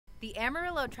The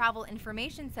Amarillo Travel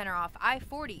Information Center off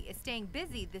I-40 is staying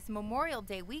busy this Memorial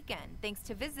Day weekend thanks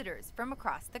to visitors from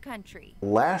across the country.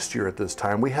 Last year at this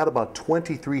time, we had about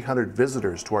 2,300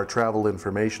 visitors to our Travel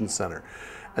Information Center.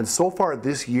 And so far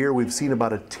this year, we've seen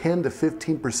about a 10 to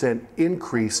 15%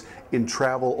 increase in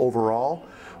travel overall.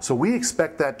 So we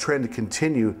expect that trend to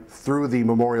continue through the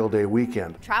Memorial Day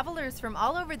weekend. Travelers from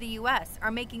all over the U.S. are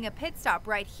making a pit stop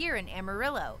right here in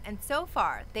Amarillo, and so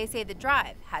far, they say the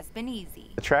drive has been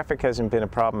easy. The traffic hasn't been a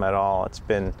problem at all. It's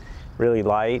been really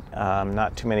light,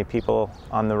 not too many people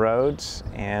on the roads,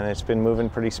 and it's been moving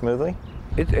pretty smoothly.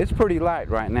 It's pretty light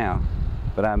right now,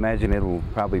 but I imagine it'll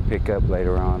probably pick up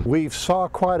later on. We've saw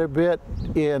quite a bit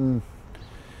in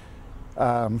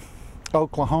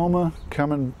Oklahoma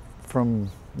coming from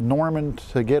Norman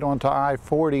to get onto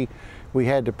I-40. We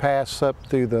had to pass up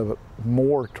through the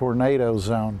Moore tornado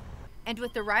zone. And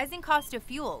with the rising cost of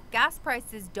fuel, gas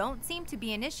prices don't seem to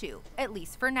be an issue, at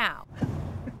least for now.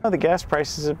 The gas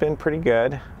prices have been pretty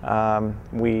good.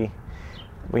 We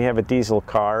have a diesel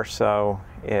car, so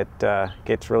it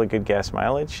gets really good gas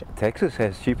mileage. Texas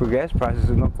has cheaper gas prices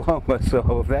than Oklahoma,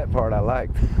 so that part I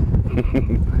liked.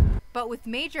 But with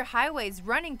major highways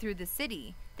running through the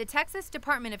city, the Texas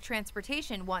Department of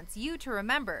Transportation wants you to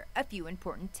remember a few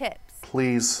important tips.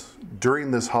 Please,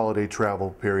 during this holiday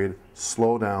travel period,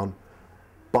 slow down,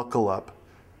 buckle up,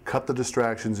 cut the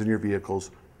distractions in your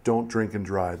vehicles, don't drink and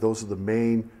drive. Those are the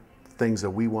main things that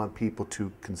we want people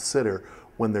to consider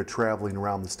when they're traveling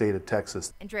around the state of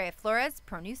Texas. Andrea Flores,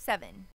 Pro News 7.